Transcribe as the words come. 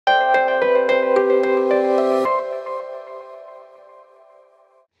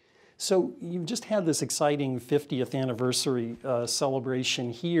So you've just had this exciting 50th anniversary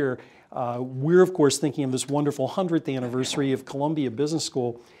celebration here. We're, of course, thinking of this wonderful 100th anniversary of Columbia Business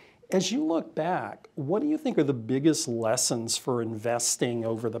School. As you look back, what do you think are the biggest lessons for investing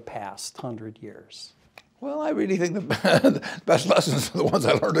over the past 100 years? Well, I really think the best lessons are the ones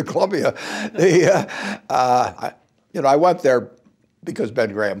I learned at Columbia. I went there because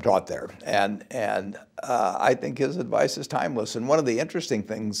Ben Graham taught there, and I think his advice is timeless. And one of the interesting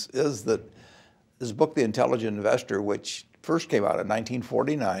things is that his book, The Intelligent Investor, which first came out in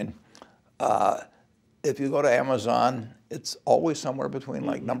 1949, if you go to Amazon, it's always somewhere between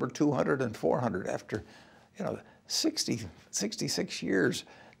like number 200 and 400 after, 66 years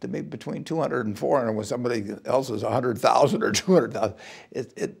to be between 200 and 400 when somebody else is 100,000 or 200,000.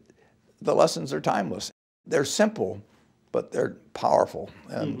 The lessons are timeless. They're simple, but they're powerful.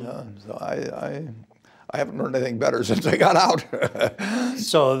 And so I haven't learned anything better since I got out.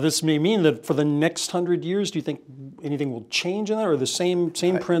 So this may mean that for the next 100 years, do you think anything will change in that, or the same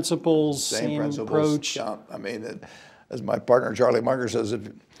principles, same approach? Yeah, I mean, as my partner Charlie Munger says,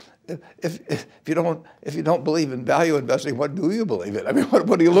 if you don't believe in value investing, what do you believe in? I mean, what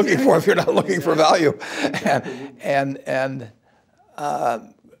are you looking for if you're not looking for value? And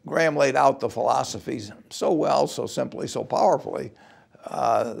Graham laid out the philosophies so well, so simply, so powerfully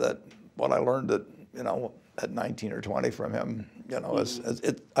that what I learned at 19 or 20 from him,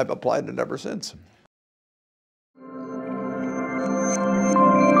 I've applied it ever since.